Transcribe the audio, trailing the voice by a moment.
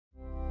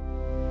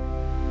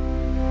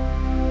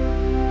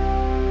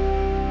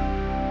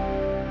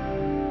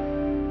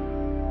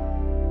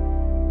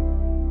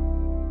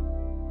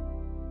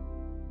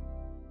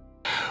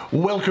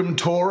Welcome,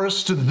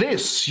 Taurus, to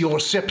this, your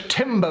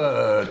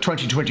September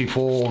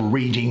 2024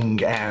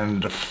 reading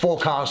and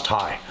forecast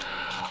high.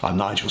 I'm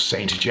Nigel,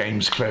 St.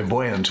 James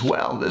Clairvoyant.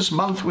 Well, this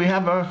month we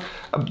have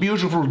a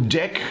beautiful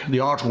deck. The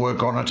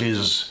artwork on it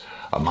is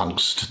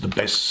amongst the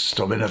best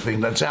of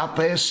anything that's out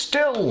there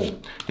still.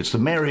 It's the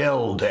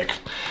Marielle deck.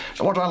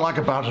 And what I like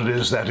about it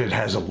is that it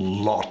has a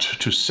lot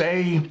to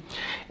say,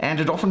 and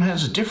it often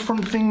has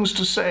different things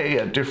to say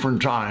at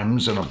different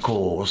times, and of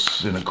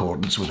course, in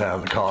accordance with how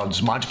the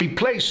cards might be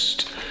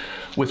placed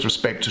with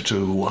respect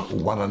to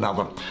one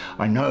another.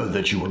 I know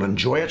that you will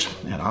enjoy it,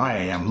 and I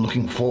am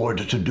looking forward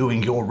to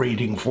doing your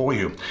reading for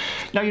you.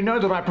 Now, you know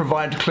that I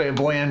provide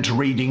clairvoyant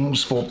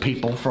readings for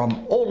people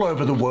from all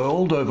over the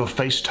world over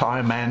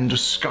FaceTime and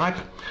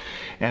Skype,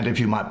 and if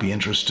you might be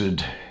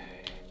interested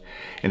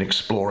in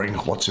exploring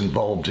what's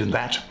involved in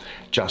that,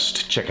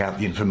 just check out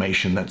the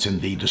information that's in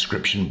the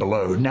description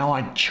below. Now,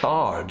 I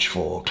charge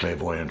for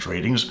clairvoyant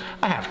readings.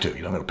 I have to,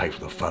 I've got to pay for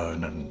the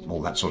phone and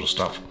all that sort of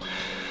stuff.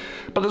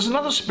 But there's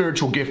another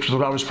spiritual gift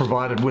that I was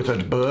provided with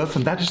at birth,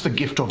 and that is the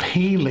gift of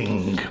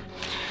healing.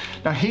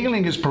 Now,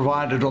 healing is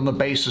provided on the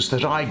basis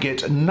that I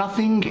get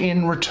nothing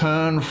in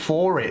return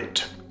for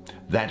it.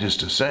 That is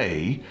to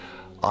say,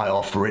 I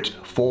offer it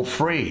for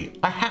free.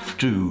 I have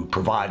to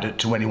provide it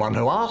to anyone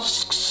who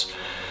asks,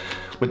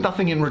 with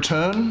nothing in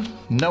return,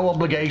 no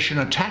obligation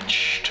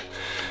attached.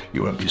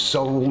 You won't be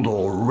sold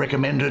or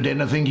recommended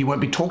anything. You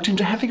won't be talked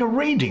into having a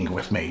reading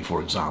with me,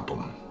 for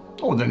example,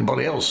 or with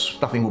anybody else.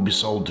 Nothing will be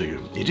sold to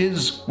you. It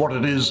is what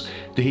it is.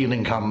 The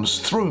healing comes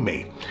through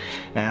me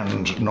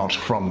and not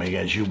from me,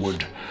 as you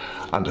would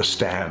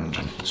understand.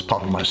 It's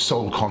part of my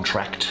soul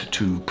contract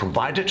to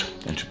provide it,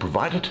 and to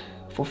provide it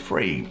for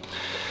free.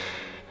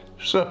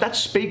 So if that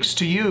speaks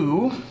to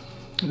you,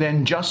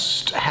 then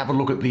just have a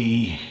look at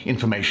the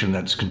information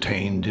that's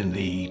contained in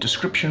the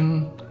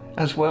description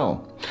as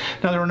well.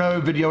 Now, there are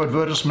no video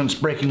advertisements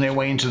breaking their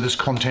way into this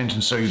content,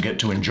 and so you get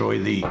to enjoy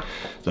the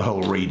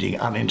whole reading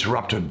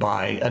uninterrupted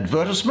by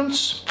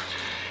advertisements.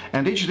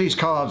 And each of these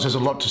cards has a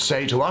lot to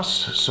say to us,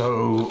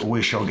 so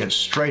we shall get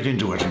straight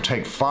into it and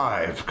take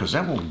 5, because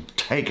that will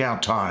take our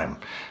time.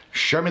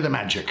 Show me the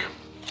magic.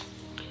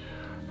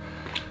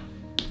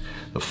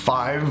 The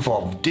 5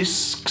 of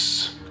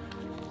discs.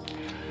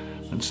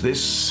 That's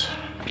this.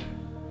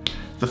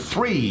 The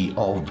 3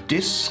 of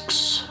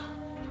discs.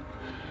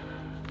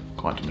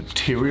 Quite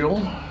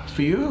material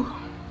for you.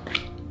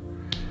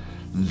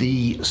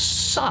 The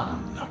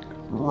sun,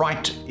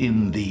 right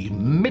in the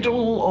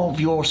middle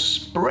of your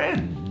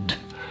spread.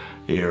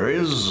 Here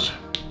is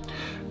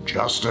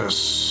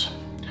justice.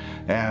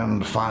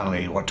 And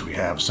finally, what do we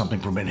have? Something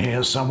from in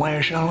here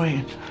somewhere, shall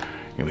we?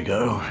 Here we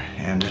go.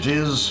 And it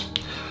is,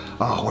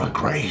 oh, what a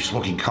great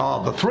looking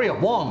card. The 3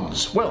 of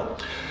Wands. Well,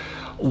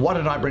 why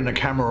don't I bring the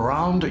camera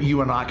around?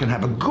 You and I can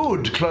have a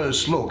good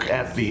close look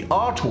at the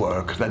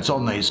artwork that's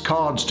on these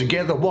cards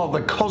together while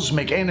the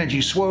cosmic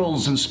energy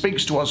swirls and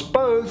speaks to us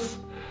both,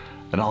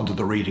 and I'll do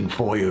the reading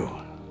for you.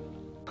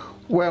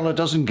 Well, it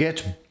doesn't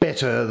get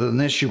better than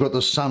this. You've got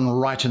the sun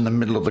right in the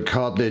middle of the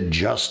card there,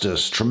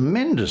 justice.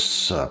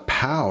 Tremendous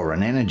power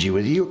and energy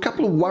with you. A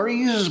couple of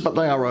worries, but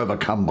they are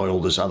overcome by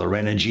all this other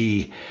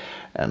energy.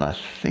 And I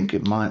think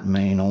it might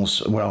mean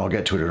also, well, I'll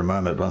get to it in a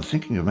moment, but I'm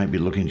thinking of maybe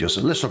looking just,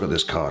 let's look at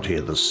this card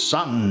here, the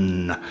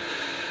sun,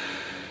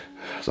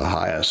 the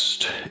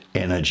highest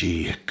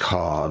energy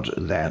card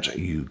that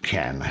you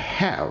can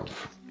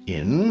have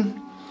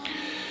in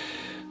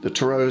the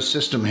Taurus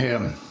system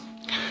here.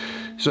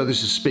 So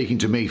this is speaking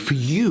to me for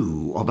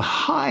you of a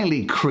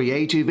highly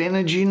creative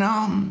energy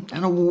now,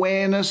 and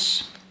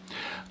awareness.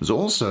 There's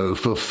also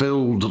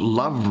fulfilled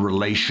love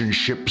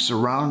relationships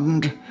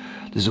around.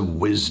 There's a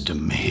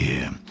wisdom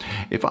here.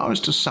 If I was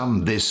to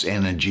sum this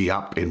energy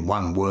up in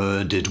one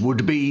word, it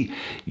would be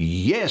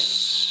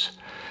yes.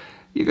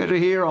 You're going to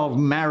hear of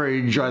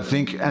marriage, I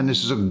think, and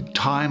this is a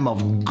time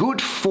of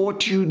good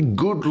fortune,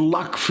 good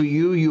luck for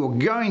you. You're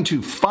going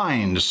to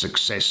find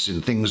success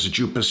in things that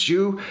you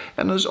pursue,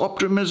 and there's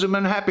optimism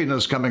and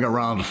happiness coming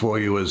around for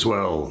you as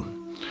well.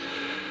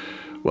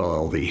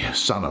 Well, the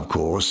sun, of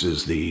course,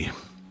 is the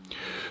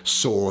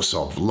source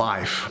of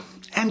life,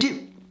 and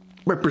it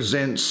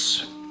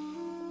represents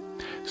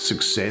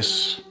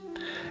success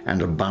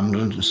and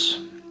abundance,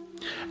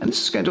 and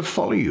this is going to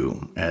follow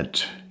you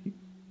at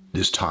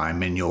this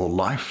time in your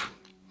life.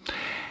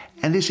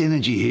 And this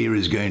energy here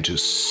is going to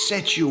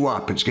set you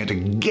up. It's going to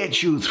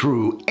get you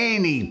through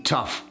any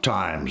tough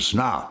times.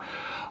 Now,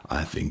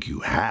 I think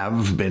you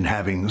have been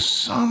having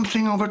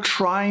something of a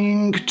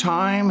trying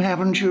time,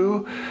 haven't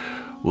you?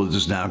 Well, this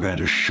is now going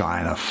to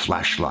shine a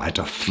flashlight,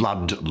 a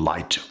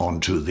floodlight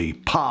onto the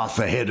path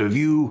ahead of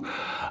you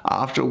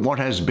after what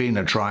has been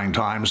a trying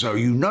time, so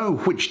you know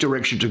which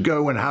direction to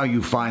go and how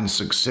you find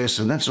success,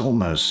 and that's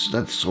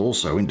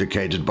also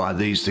indicated by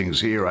these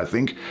things here, I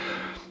think.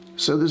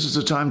 So this is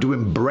a time to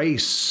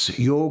embrace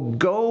your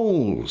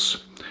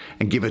goals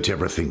and give it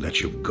everything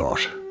that you've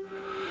got.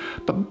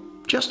 But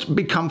just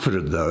be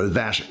comforted, though,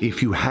 that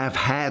if you have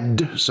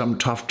had some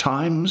tough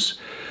times,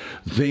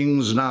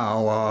 things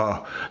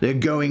now they're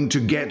going to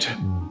get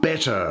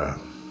better.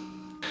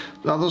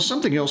 Now, there's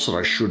something else that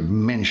I should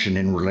mention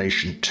in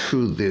relation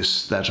to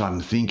this that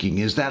I'm thinking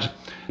is that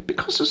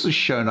because this has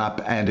shown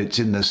up and it's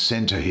in the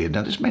center here,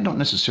 now this may not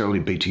necessarily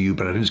be to you,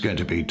 but it is going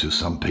to be to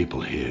some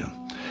people here,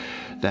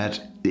 that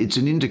it's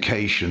an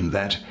indication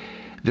that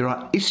there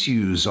are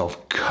issues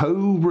of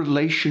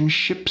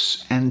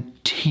co-relationships and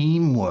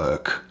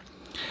teamwork.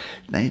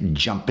 They're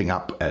jumping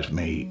up at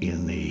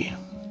me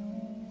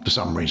for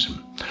some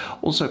reason.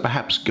 Also,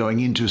 perhaps going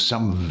into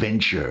some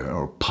venture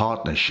or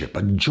partnership,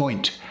 a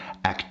joint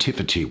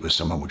activity with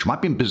someone, which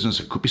might be in business,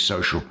 it could be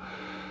social,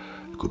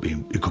 it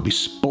could be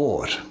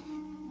sport.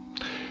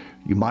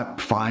 You might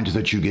find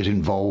that you get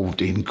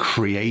involved in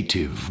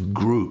creative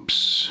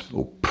groups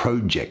or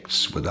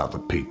projects with other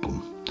people.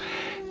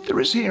 There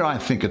is here, I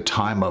think, a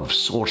time of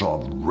sort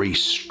of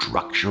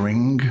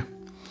restructuring,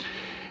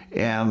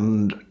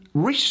 and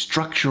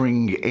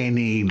restructuring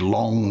any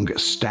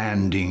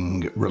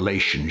long-standing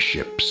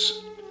relationships.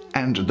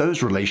 And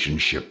those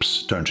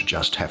relationships don't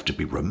just have to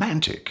be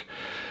romantic.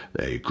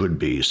 They could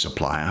be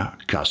supplier,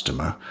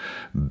 customer,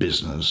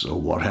 business,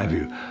 or what have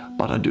you.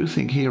 But I do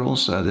think here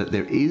also that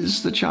there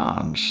is the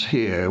chance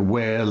here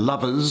where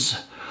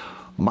lovers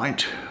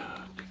might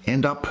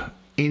end up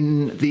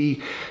in the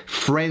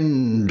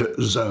friend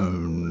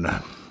zone.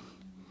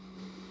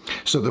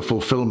 So the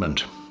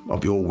fulfillment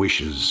of your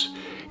wishes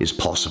is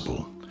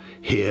possible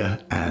here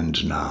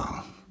and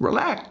now.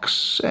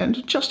 Relax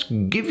and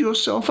just give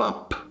yourself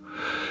up.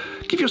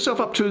 Give yourself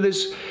up to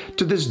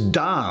this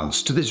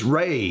dance, to this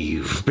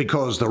rave,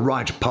 because the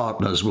right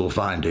partners will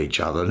find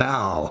each other.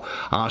 Now,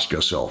 ask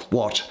yourself,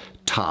 what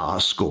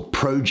task or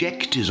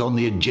project is on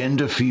the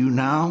agenda for you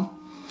now?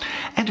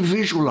 And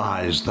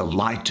visualize the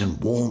light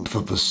and warmth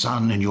of the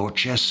sun in your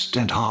chest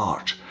and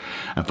heart.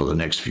 And for the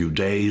next few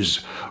days,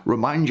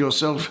 remind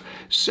yourself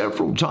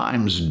several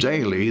times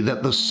daily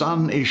that the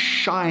sun is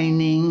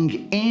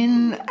shining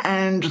in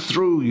and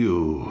through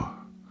you.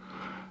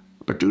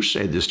 But do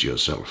say this to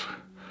yourself: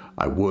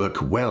 I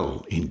work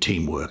well in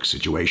teamwork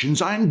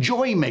situations. I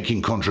enjoy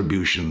making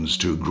contributions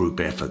to group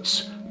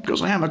efforts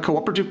because I am a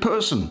cooperative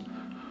person.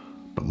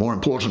 But more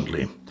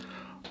importantly,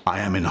 I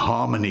am in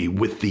harmony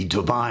with the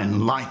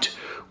divine light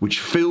which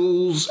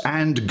fills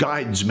and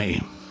guides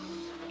me.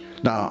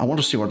 Now, I want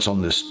to see what's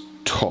on this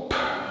top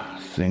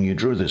thing. You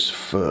drew this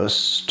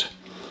first,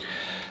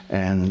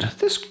 and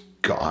this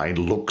guy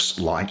looks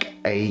like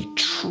a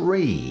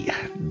tree,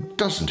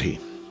 doesn't he?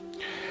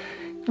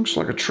 Looks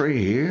like a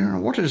tree here.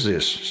 What is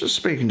this? This is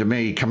speaking to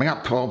me, coming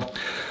up of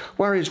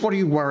worries. What are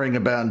you worrying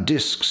about?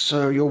 Discs.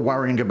 You're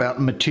worrying about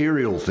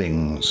material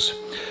things.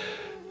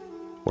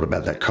 What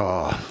about that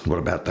car? What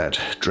about that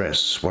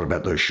dress? What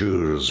about those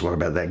shoes? What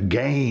about that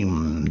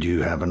game? Do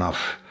you have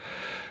enough?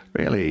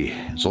 Really,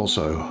 it's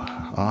also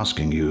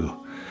asking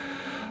you,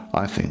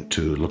 I think,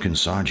 to look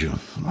inside you.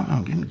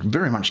 I'm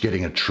very much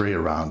getting a tree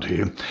around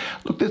here.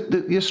 Look,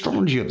 the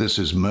astrology of this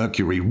is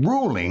Mercury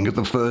ruling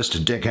the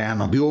first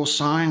decan of your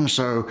sign,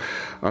 so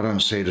I don't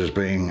see it as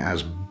being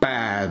as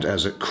bad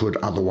as it could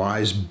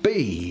otherwise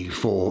be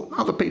for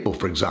other people,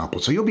 for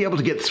example. So you'll be able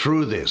to get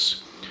through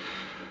this,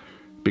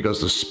 because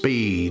the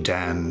speed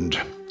and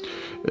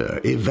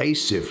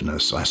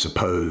evasiveness, I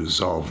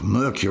suppose, of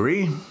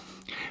Mercury,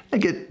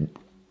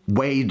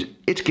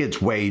 it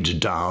gets weighed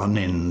down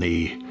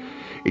in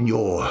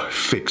your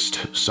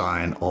fixed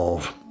sign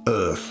of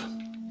Earth.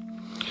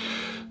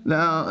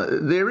 Now,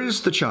 there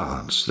is the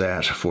chance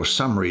that for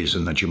some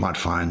reason that you might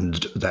find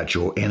that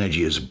your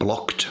energy is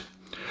blocked,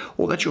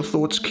 or that your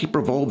thoughts keep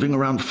revolving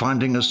around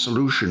finding a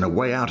solution, a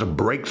way out, a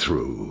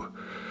breakthrough.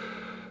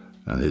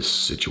 And this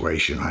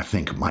situation, I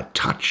think, might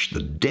touch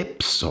the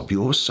depths of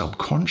your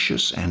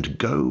subconscious and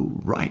go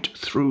right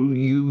through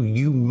you.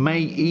 You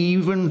may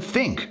even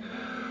think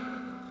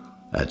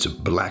that's a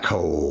black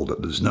hole,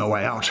 that there's no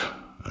way out,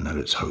 and that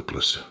it's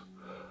hopeless.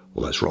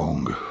 Well, that's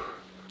wrong.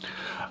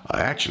 I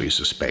actually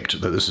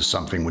suspect that this is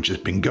something which has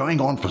been going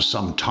on for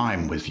some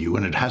time with you,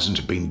 and it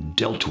hasn't been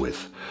dealt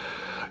with.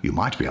 You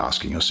might be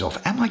asking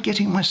yourself, am I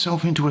getting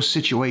myself into a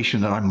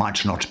situation that I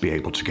might not be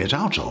able to get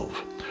out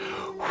of?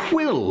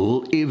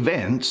 Will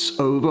events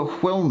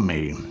overwhelm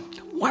me?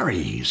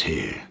 Worries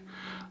here.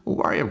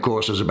 Worry, of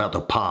course, is about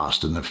the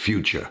past and the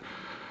future.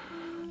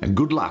 And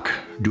good luck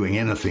doing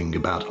anything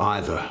about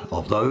either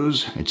of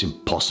those. It's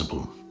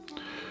impossible.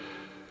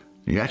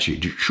 You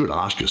actually should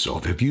ask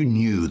yourself, if you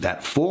knew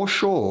that for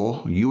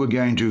sure you were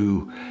going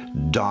to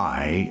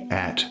die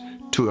at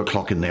 2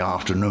 o'clock in the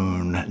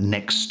afternoon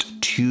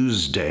next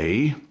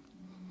Tuesday,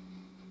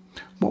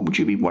 what would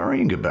you be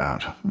worrying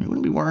about? You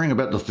wouldn't be worrying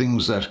about the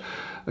things that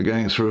are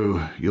going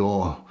through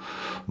your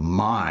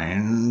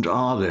mind,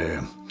 are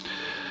there?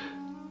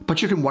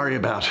 But you can worry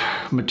about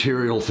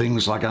material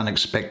things like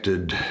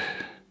unexpected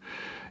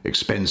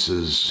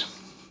expenses.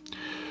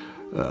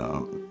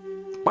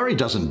 Worry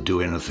doesn't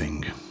do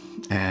anything,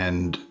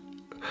 and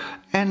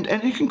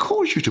it can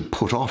cause you to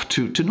put off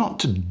to not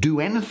to do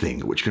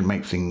anything, which can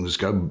make things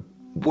go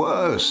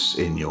worse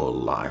in your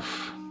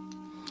life.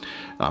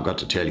 I've got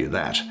to tell you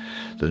that.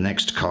 The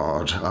next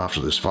card after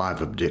this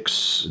 5 of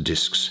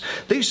discs,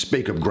 these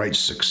speak of great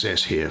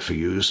success here for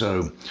you,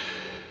 so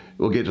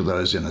we'll get to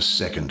those in a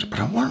second. But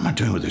what am I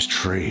doing with this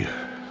tree?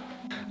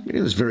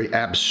 There's very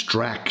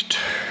abstract,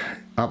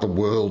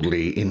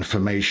 otherworldly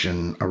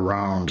information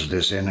around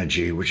this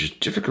energy, which is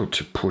difficult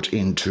to put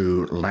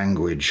into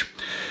language.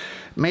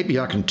 Maybe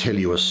I can tell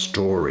you a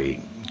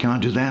story. Can I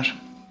do that?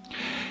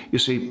 You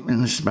see,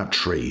 and this is about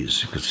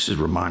trees, because this is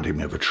reminding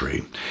me of a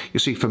tree. You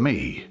see, for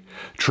me,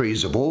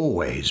 trees have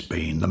always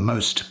been the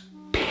most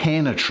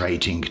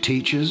penetrating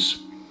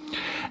teachers,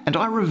 and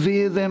I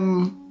revere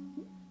them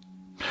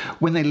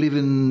when they live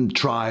in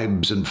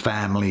tribes and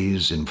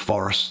families, in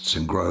forests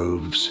and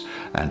groves,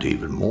 and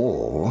even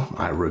more,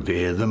 I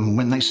revere them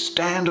when they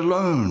stand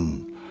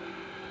alone.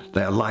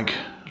 They are like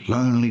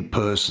lonely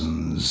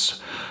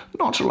persons,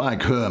 not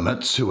like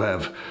hermits who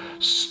have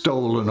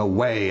stolen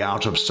away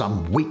out of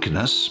some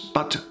weakness,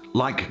 but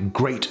like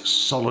great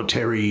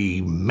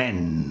solitary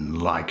men,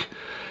 like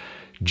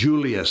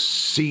Julius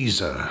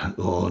Caesar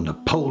or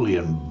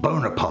Napoleon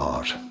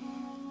Bonaparte.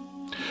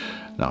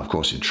 Now, of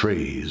course, in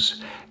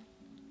trees,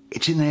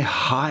 it's in their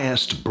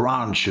highest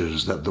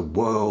branches that the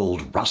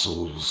world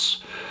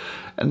rustles,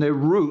 and their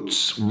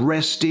roots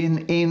rest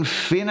in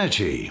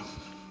infinity.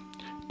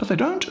 But they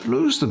don't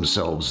lose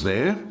themselves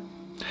there.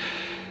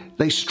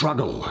 They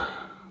struggle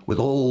with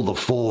all the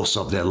force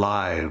of their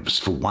lives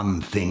for one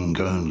thing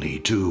only,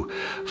 to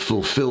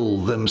fulfill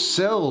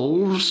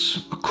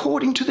themselves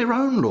according to their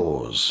own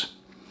laws,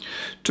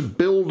 to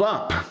build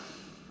up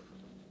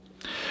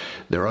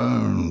their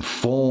own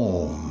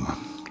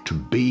form, to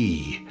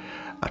be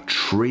a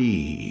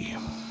tree.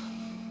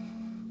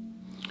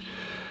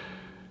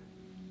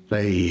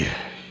 They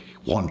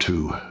want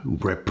to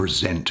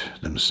represent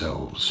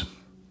themselves.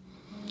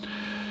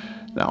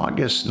 Now, I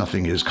guess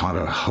nothing is kind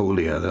of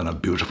holier than a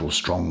beautiful,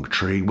 strong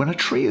tree. When a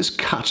tree is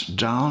cut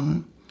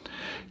down,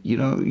 you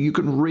know, you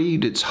can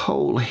read its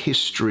whole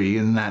history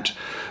in that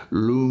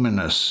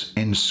luminous,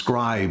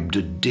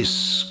 inscribed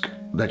disc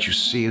that you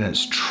see in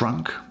its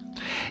trunk,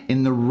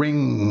 in the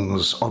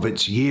rings of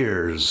its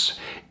years,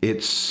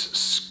 its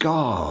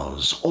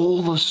scars,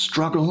 all the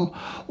struggle,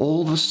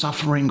 all the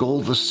suffering,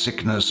 all the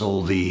sickness,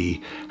 all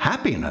the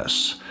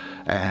happiness,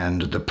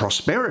 and the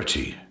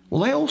prosperity.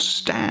 Well, they all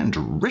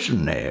stand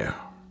written there.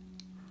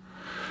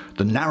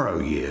 The narrow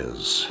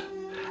years,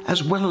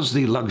 as well as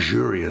the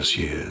luxurious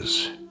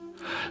years.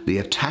 The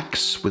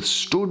attacks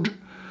withstood,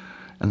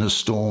 and the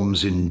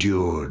storms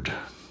endured.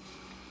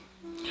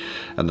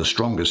 And the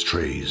strongest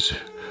trees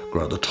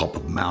grow at the top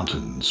of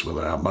mountains, where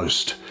they are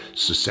most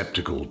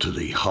susceptible to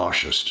the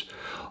harshest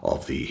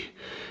of the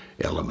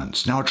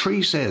elements. Now, a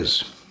tree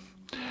says,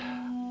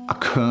 a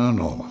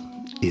kernel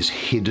is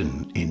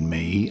hidden in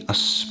me, a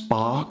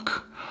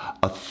spark,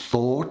 a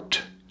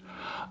thought.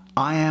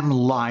 I am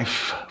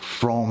life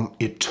from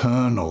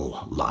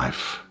eternal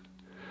life.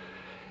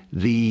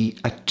 The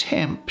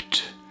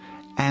attempt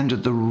and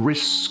the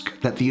risk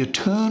that the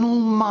Eternal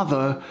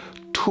Mother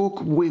took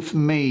with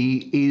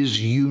me is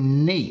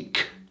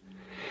unique.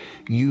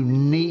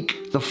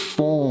 Unique the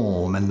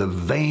form and the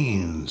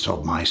veins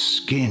of my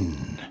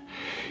skin.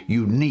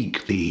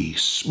 Unique the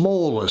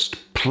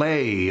smallest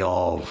play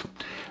of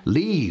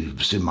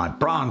leaves in my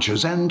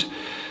branches and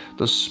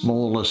the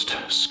smallest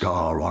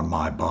scar on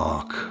my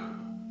bark.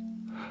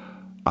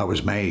 I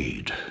was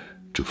made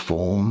to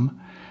form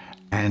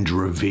and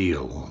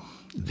reveal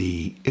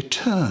the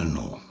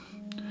eternal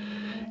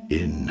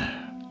in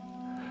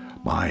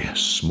my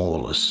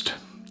smallest,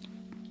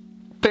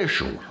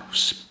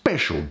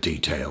 special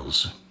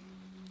details.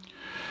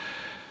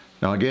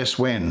 Now, I guess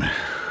when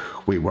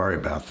we worry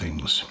about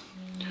things,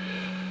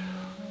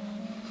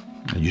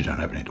 and you don't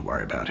have anything to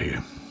worry about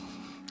here,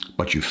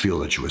 but you feel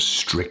that you are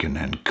stricken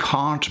and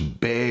can't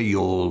bear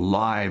your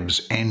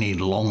lives any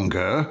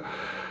longer,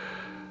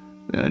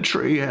 then a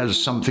tree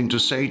has something to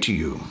say to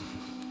you.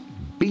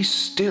 Be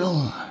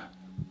still,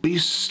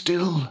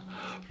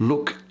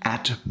 look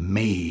at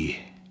me.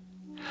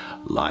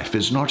 Life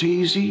is not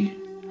easy,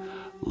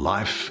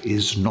 life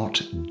is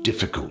not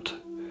difficult.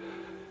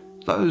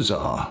 Those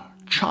are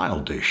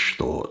childish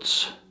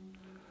thoughts.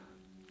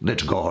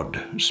 Let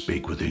God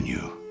speak within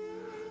you,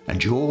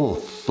 and your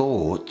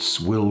thoughts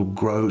will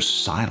grow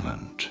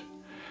silent.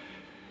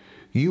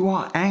 You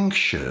are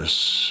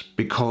anxious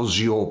because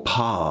your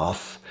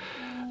path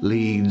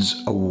leads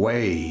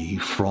away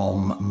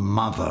from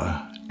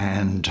mother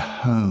and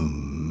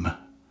home.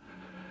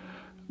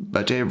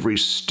 But every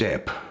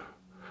step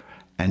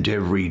and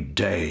every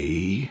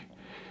day,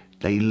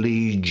 they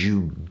lead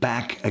you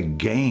back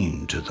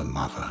again to the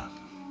mother.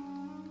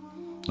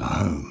 The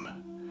home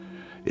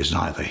is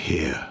neither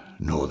here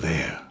nor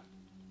there.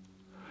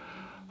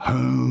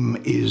 Home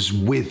is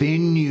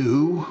within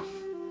you,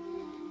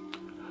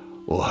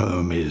 or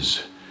home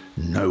is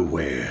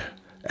nowhere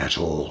at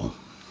all.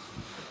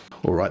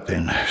 All right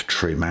then,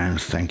 tree man,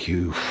 thank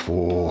you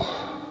for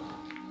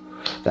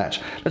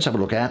that. Let's have a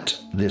look at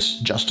this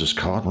Justice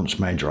card, once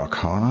Major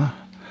Arcana.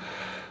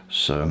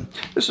 So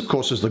this, of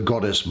course, is the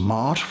goddess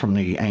Ma'at from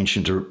the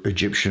ancient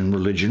Egyptian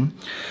religion.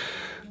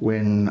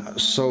 When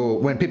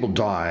people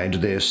died,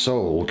 their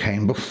soul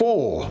came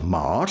before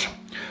Ma'at,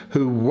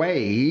 who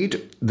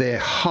weighed their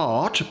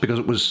heart, because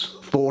it was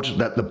thought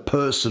that the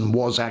person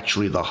was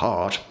actually the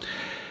heart,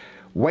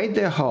 weighed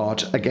their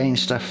heart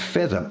against a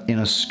feather in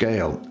a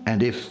scale,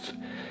 and if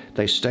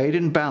they stayed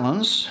in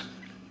balance,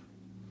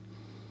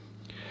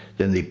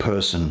 then the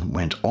person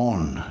went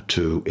on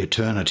to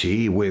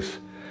eternity with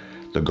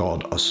the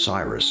god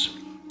Osiris.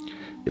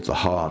 If the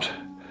heart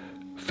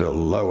fell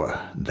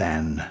lower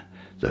than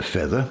the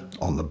feather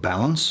on the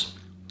balance,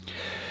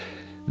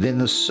 then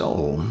the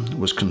soul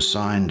was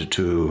consigned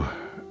to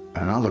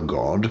another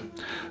god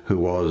who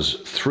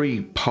was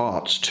 3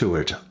 parts to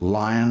it: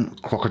 lion,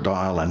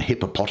 crocodile, and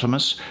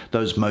hippopotamus,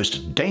 those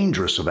most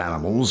dangerous of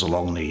animals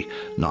along the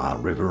Nile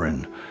River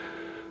in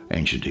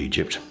ancient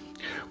Egypt,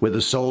 where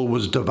the soul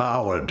was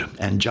devoured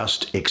and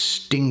just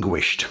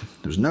extinguished.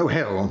 There was no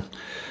hell,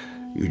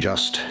 you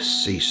just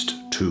ceased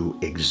to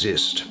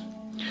exist.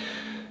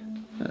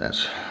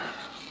 That's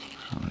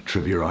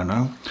trivia, I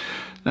know.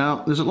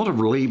 Now, there's a lot of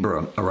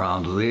Libra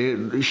around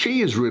there.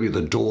 She is really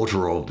the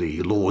daughter of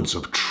the Lords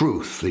of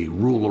Truth, the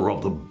ruler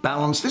of the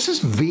balance. This is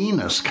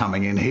Venus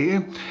coming in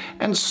here,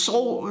 and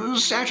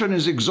Saturn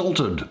is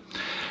exalted.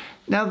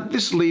 Now,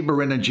 this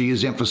Libra energy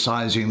is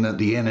emphasizing that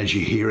the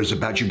energy here is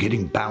about you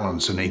getting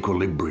balance and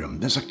equilibrium.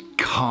 There's a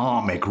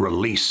karmic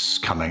release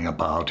coming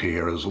about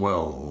here as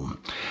well.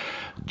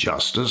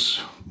 Justice,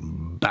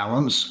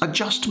 balance,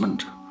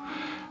 adjustment.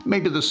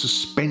 Maybe the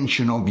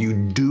suspension of you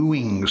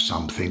doing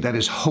something, that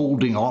is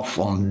holding off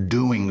on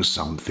doing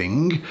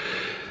something,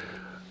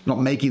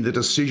 not making the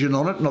decision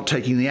on it, not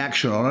taking the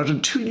action on it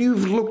until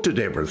you've looked at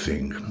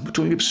everything,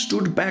 until you've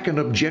stood back and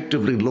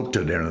objectively looked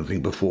at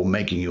everything before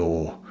making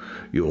your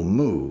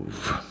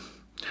move.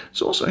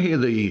 It's also here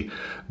the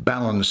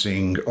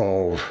balancing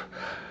of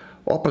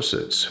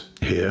opposites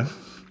here.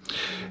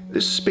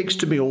 This speaks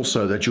to me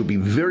also that you'll be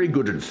very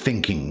good at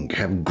thinking,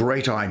 have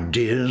great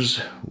ideas,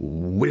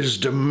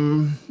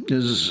 wisdom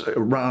is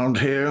around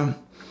here.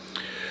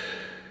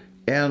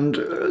 And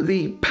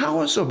the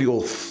powers of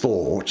your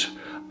thought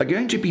are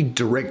going to be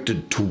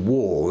directed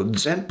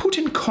towards and put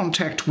in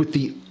contact with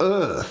the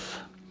earth.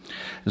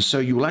 And so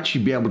you will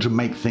actually be able to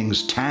make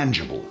things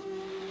tangible.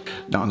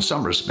 Now, in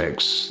some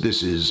respects,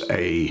 this is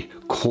a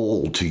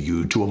call to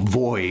you to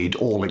avoid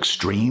all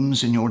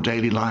extremes in your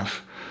daily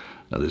life.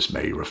 Now, this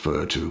may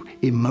refer to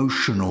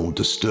emotional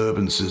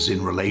disturbances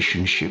in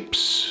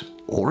relationships,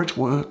 or at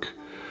work,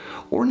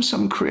 or in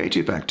some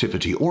creative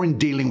activity, or in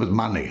dealing with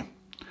money.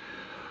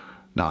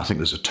 Now, I think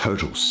there's a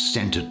total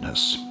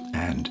centeredness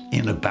and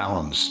inner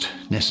balance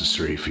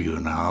necessary for you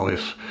now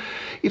if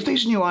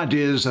these new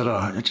ideas that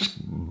are just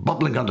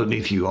bubbling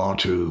underneath you are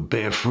to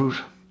bear fruit.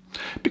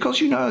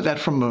 Because you know that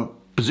from a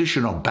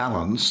position of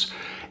balance,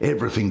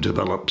 everything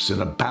develops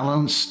in a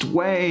balanced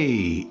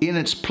way, in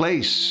its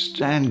place,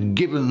 and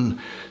given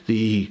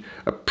the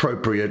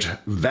appropriate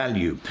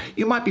value.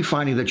 You might be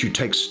finding that you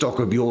take stock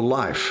of your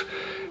life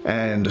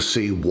and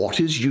see what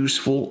is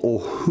useful or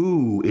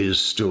who is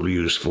still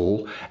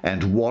useful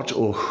and what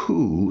or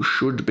who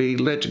should be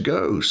let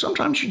go.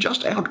 Sometimes you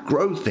just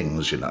outgrow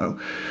things, you know.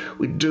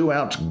 We do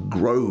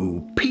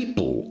outgrow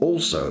people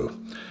also.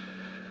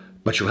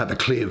 But you'll have a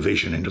clear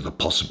vision into the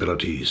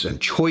possibilities and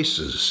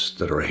choices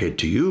that are ahead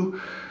to you,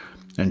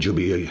 and you'll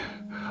be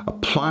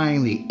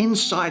applying the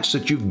insights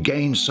that you've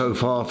gained so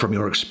far from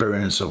your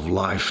experience of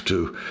life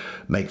to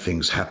make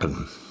things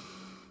happen.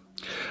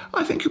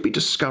 I think you'll be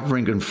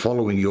discovering and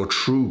following your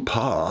true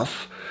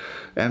path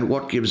and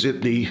what gives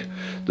it the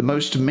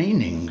most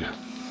meaning.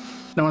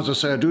 Now, as I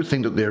say, I do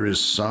think that there is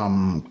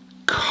some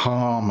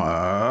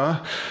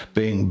karma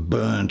being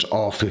burnt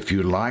off, if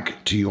you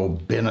like, to your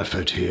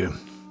benefit here.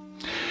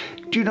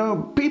 Do you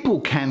know, people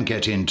can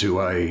get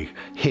into a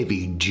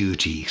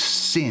heavy-duty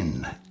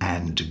sin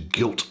and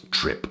guilt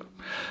trip,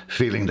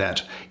 feeling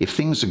that if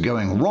things are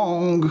going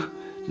wrong,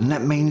 then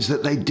that means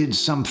that they did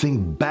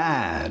something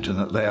bad and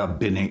that they are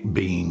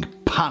being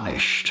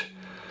punished.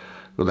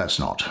 Well, that's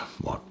not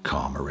what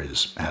karma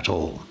is at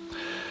all.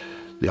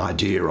 The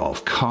idea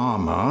of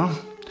karma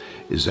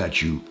is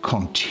that you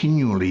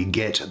continually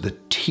get the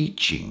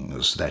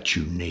teachings that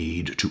you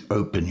need to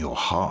open your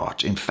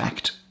heart. In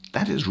fact,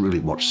 that is really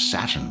what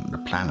Saturn, the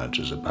planet,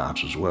 is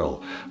about as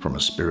well, from a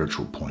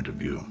spiritual point of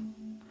view.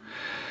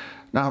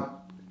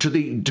 Now, to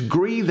the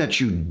degree that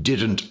you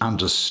didn't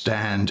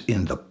understand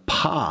in the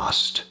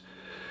past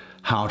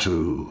how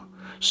to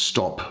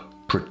stop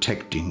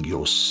protecting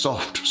your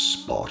soft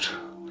spot,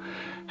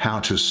 how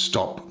to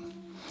stop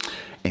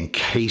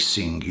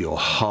encasing your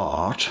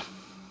heart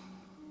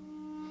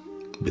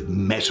with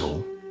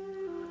metal,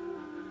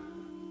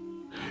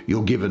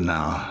 you're given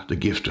now the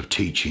gift of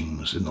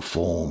teachings in the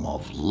form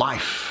of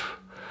life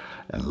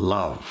and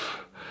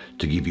love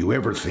to give you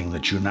everything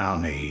that you now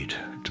need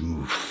to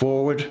move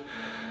forward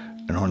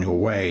and on your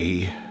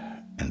way.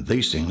 And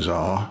these things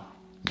are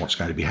what's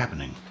going to be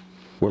happening.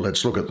 Well,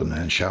 let's look at them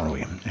then, shall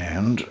we?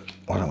 And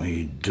why don't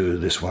we do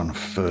this one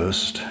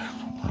first?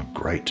 What a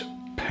great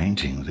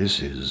painting.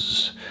 This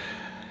is...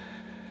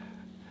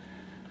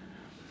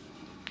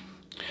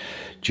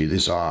 Gee,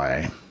 this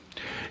eye.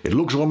 It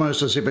looks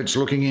almost as if it's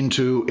looking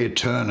into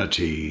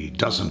eternity,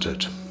 doesn't it?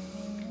 Do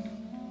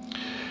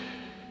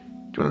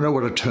you want to know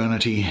what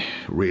eternity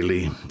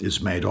really is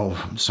made of?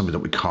 Something that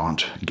we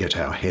can't get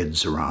our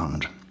heads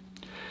around.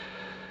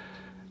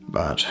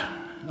 But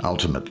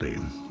ultimately,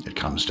 it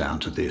comes down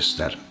to this,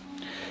 that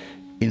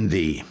in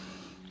the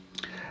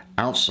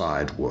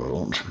outside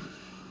world,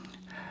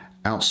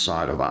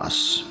 outside of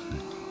us,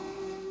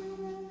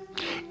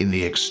 in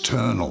the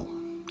external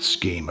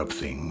scheme of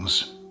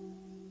things,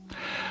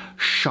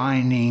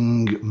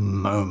 shining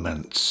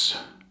moments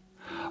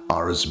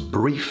are as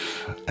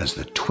brief as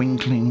the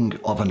twinkling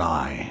of an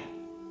eye.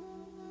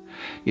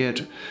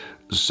 Yet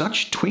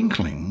such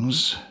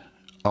twinklings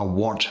are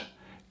what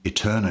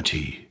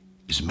eternity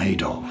is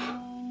made of.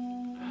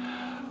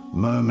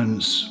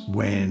 Moments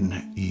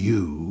when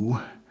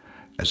you,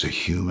 as a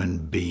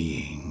human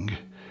being,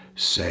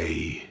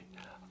 say,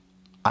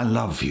 I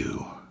love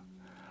you,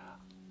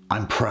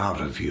 I'm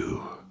proud of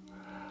you,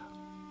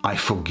 I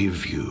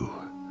forgive you,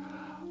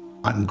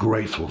 I'm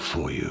grateful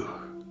for you.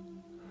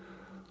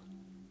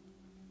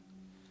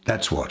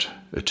 That's what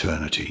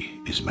eternity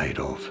is made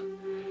of.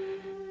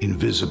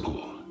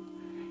 Invisible,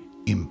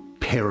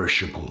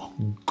 imperishable,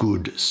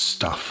 good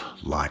stuff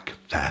like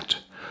that.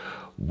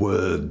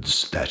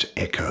 Words that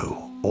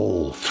echo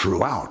all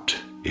throughout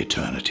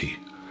eternity.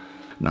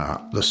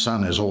 Now, the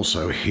sun is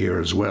also here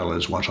as well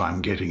as what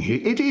I'm getting here.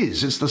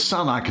 It's the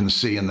sun I can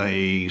see in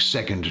the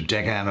second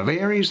decan of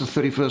Aries,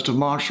 the 31st of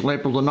March till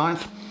April the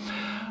 9th.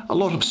 A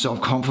lot of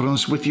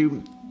self-confidence with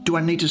you. Do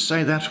I need to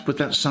say that with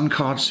that sun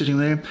card sitting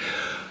there?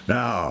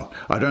 Now,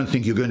 I don't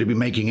think you're going to be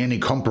making any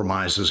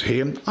compromises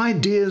here.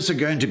 Ideas are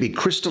going to be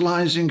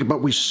crystallizing,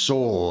 but we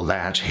saw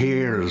that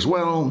here as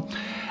well.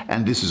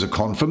 And this is a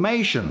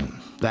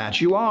confirmation that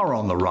you are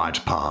on the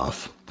right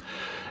path.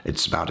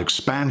 It's about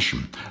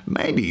expansion.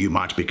 Maybe you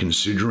might be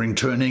considering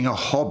turning a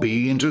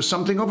hobby into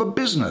something of a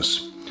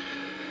business.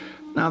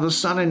 Now, the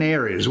sun in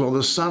Aries, well,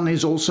 the sun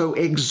is also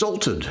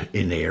exalted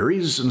in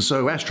Aries, and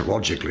so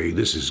astrologically,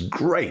 this is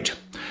great.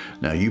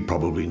 Now, you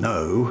probably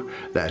know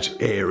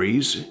that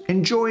Aries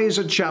enjoys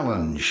a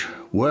challenge.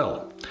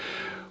 Well,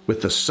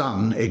 with the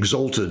sun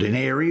exalted in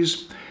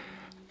Aries,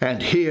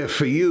 and here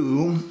for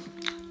you,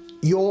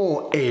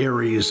 your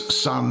Aries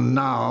sun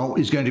now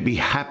is going to be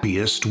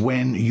happiest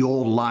when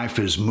your life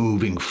is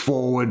moving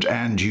forward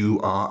and you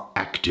are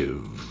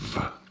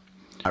active.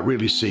 I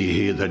really see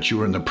here that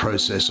you're in the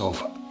process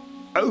of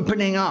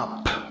opening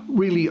up,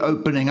 really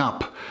opening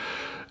up.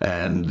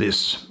 And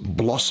this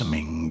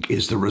blossoming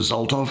is the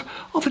result of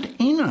an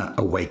inner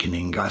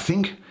awakening, I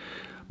think.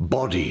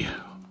 Body,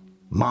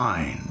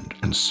 mind,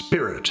 and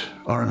spirit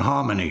are in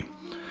harmony.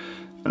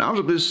 And out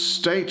of this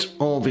state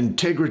of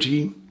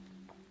integrity,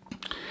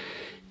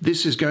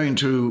 this is going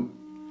to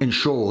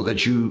ensure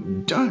that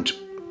you don't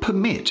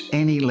permit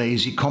any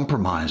lazy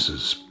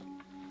compromises.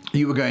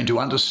 You are going to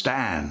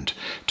understand,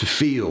 to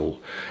feel,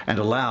 and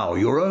allow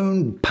your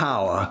own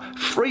power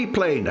free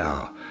play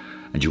now.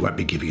 And you won't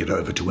be giving it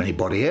over to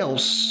anybody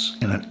else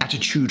in an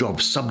attitude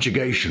of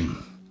subjugation.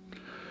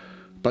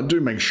 But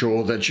do make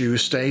sure that you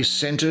stay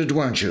centered,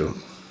 won't you?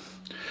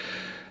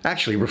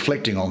 Actually,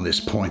 reflecting on this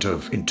point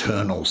of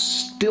internal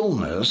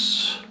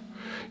stillness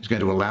is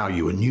going to allow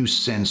you a new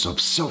sense of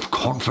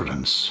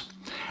self-confidence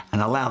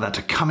and allow that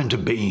to come into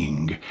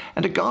being,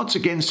 and it guards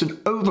against an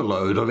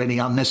overload of any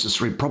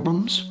unnecessary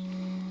problems.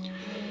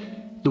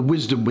 The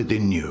wisdom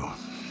within you,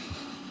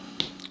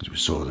 as we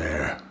saw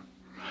there,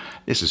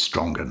 this is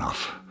strong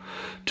enough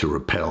to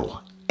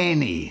repel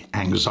any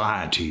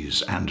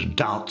anxieties and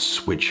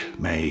doubts which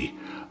may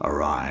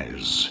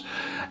arise.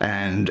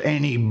 And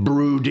any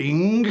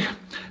brooding,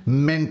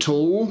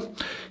 mental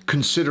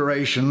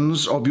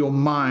considerations of your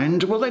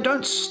mind, well, they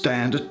don't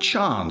stand a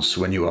chance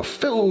when you are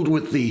filled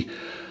with the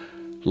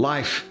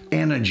life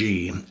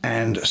energy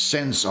and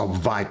sense of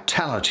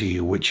vitality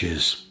which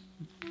is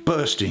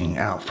bursting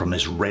out from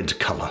this red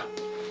color.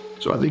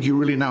 So I think you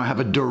really now have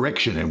a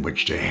direction in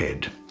which to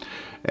head.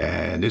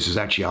 And this is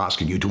actually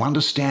asking you to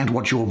understand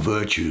what your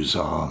virtues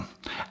are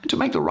and to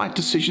make the right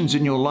decisions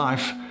in your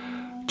life,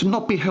 to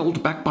not be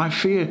held back by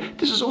fear.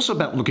 This is also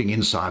about looking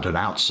inside and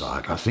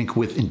outside, I think,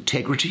 with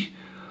integrity,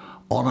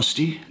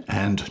 honesty,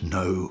 and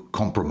no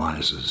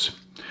compromises.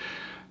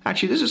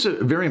 Actually, this is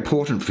very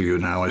important for you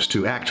now, is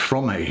to act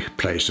from a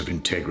place of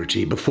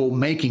integrity before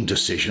making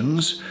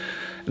decisions.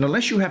 And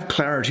unless you have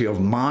clarity of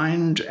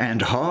mind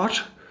and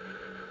heart,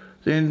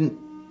 then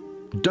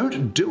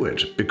don't do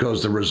it,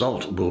 because the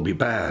result will be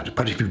bad.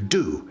 But if you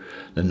do,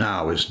 then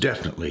now is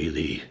definitely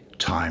the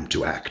time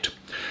to act.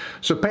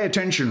 So pay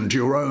attention to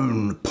your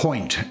own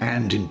point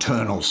and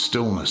internal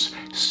stillness.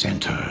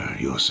 Center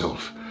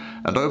yourself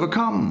and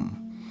overcome.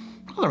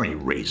 Are there any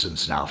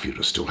reasons now for you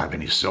to still have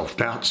any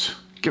self-doubts?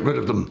 Get rid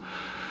of them.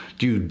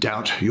 Do you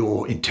doubt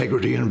your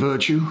integrity and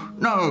virtue?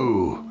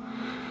 No.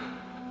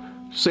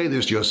 Say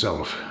this to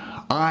yourself: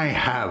 I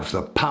have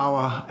the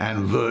power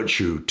and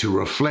virtue to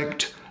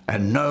reflect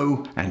and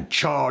know and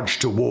charge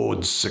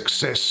towards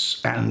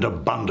success and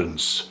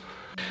abundance.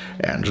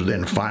 And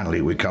then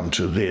finally we come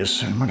to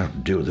this. I might have to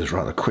deal with this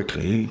rather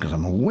quickly because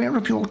I'm aware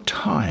of your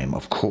time,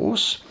 of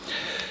course.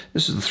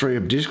 This is the Three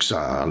of Discs.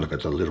 Look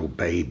at the little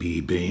baby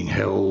being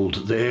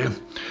held there.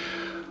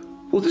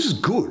 Well, this is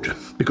good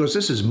because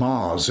this is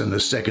Mars in the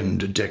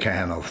second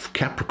decan of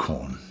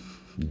Capricorn.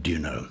 Do you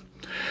know?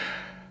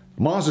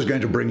 Mars is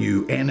going to bring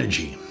you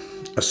energy,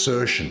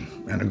 assertion,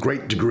 and a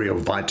great degree of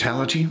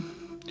vitality.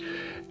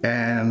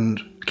 And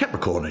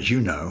Capricorn, as you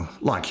know,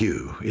 like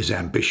you, is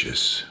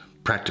ambitious,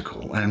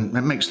 practical, and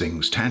makes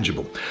things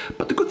tangible.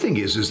 But the good thing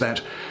is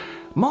that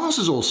Mars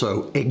is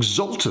also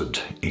exalted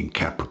in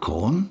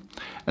Capricorn,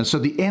 and so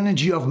the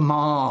energy of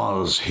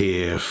Mars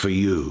here for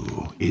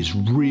you is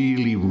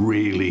really,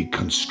 really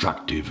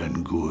constructive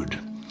and good.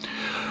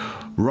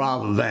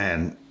 Rather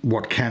than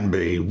what can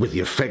be, with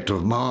the effect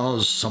of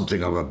Mars,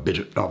 something of a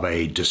bit of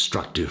a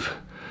destructive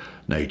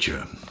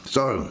nature.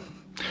 So,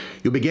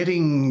 you'll be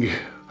getting,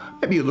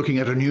 maybe you're looking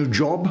at a new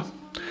job.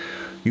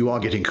 You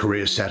are getting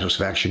career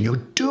satisfaction. You're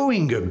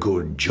doing a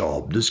good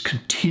job. There's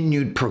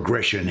continued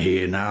progression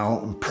here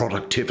now,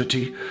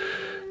 productivity,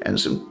 and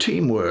some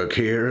teamwork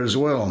here as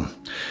well.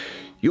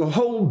 Your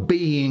whole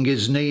being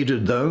is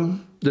needed, though.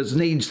 This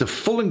needs the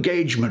full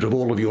engagement of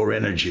all of your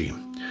energy.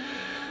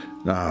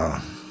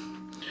 Now,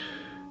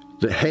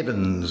 the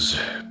heavens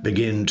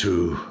begin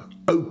to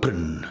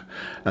open,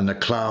 and the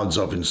clouds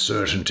of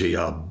uncertainty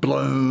are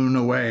blown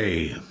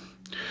away,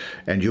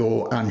 and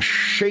your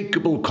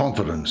unshakable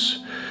confidence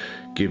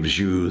gives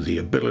you the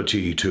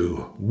ability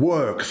to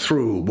work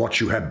through what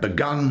you have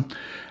begun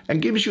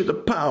and gives you the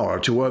power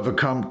to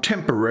overcome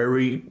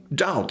temporary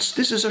doubts.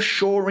 This is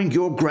assuring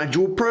your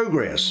gradual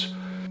progress.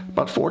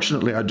 But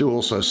fortunately, I do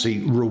also see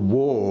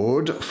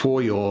reward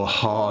for your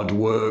hard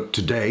work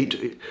to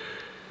date.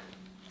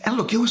 And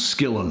look, your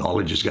skill and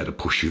knowledge is going to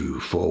push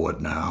you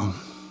forward now.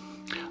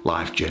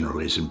 Life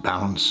generally is in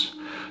balance,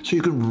 so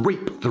you can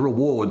reap the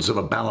rewards of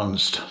a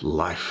balanced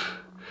life.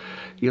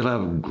 You'll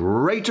have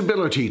great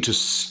ability to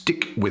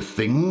stick with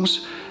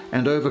things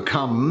and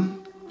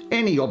overcome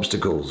any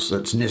obstacles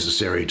that's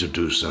necessary to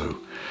do so.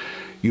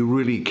 You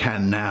really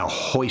can now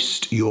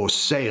hoist your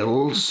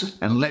sails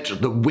and let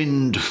the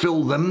wind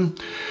fill them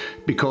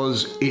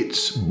because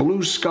it's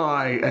blue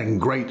sky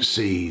and great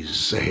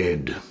seas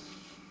ahead.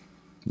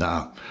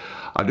 Now,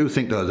 I do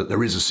think, though, that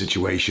there is a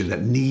situation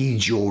that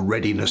needs your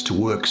readiness to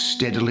work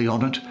steadily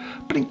on it,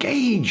 but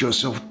engage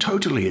yourself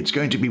totally. It's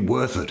going to be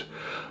worth it.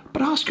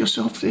 But ask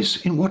yourself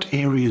this, in what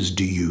areas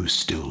do you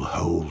still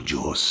hold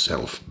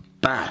yourself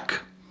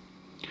back?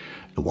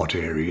 In what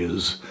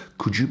areas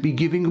could you be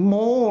giving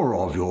more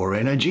of your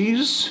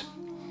energies?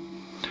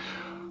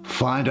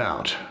 Find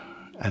out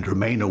and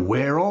remain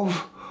aware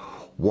of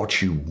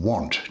what you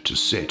want to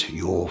set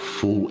your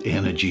full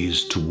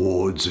energies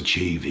towards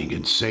achieving,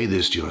 and say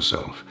this to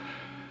yourself: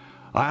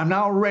 I am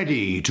now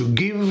ready to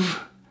give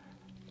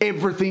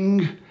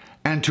everything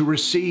and to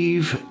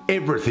receive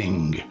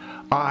everything.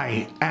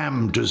 I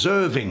am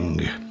deserving.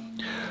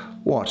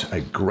 What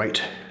a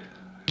great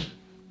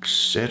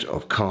set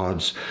of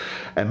cards,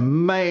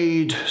 and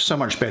made so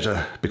much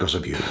better because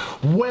of you.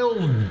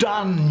 Well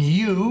done,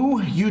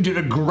 you. You did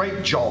a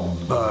great job.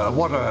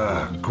 What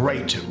a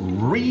great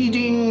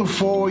reading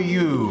for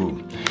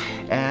you.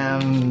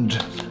 And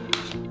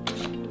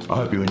I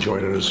hope you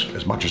enjoyed it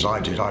as much as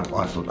I did. I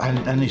thought,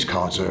 and these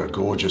cards are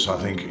gorgeous,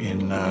 I think,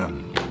 in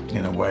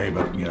a way,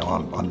 but you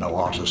know, I'm no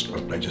artist,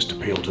 but they just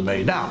appeal to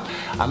me. Now,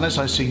 unless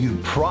I see you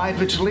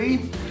privately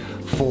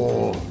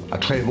for a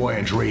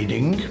clairvoyant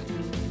reading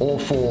or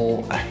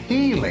for a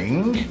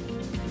healing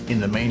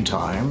in the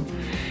meantime,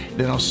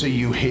 then I'll see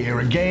you here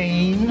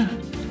again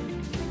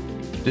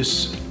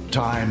this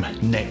time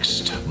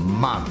next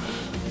month.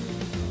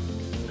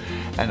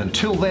 And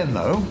until then,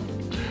 though,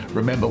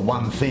 remember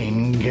one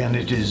thing, and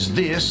it is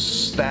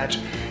this, that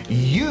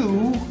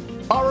you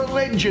are a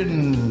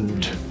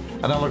legend.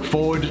 And I look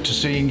forward to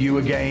seeing you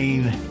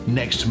again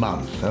next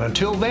month. And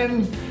until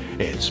then,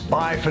 it's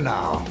bye for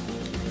now.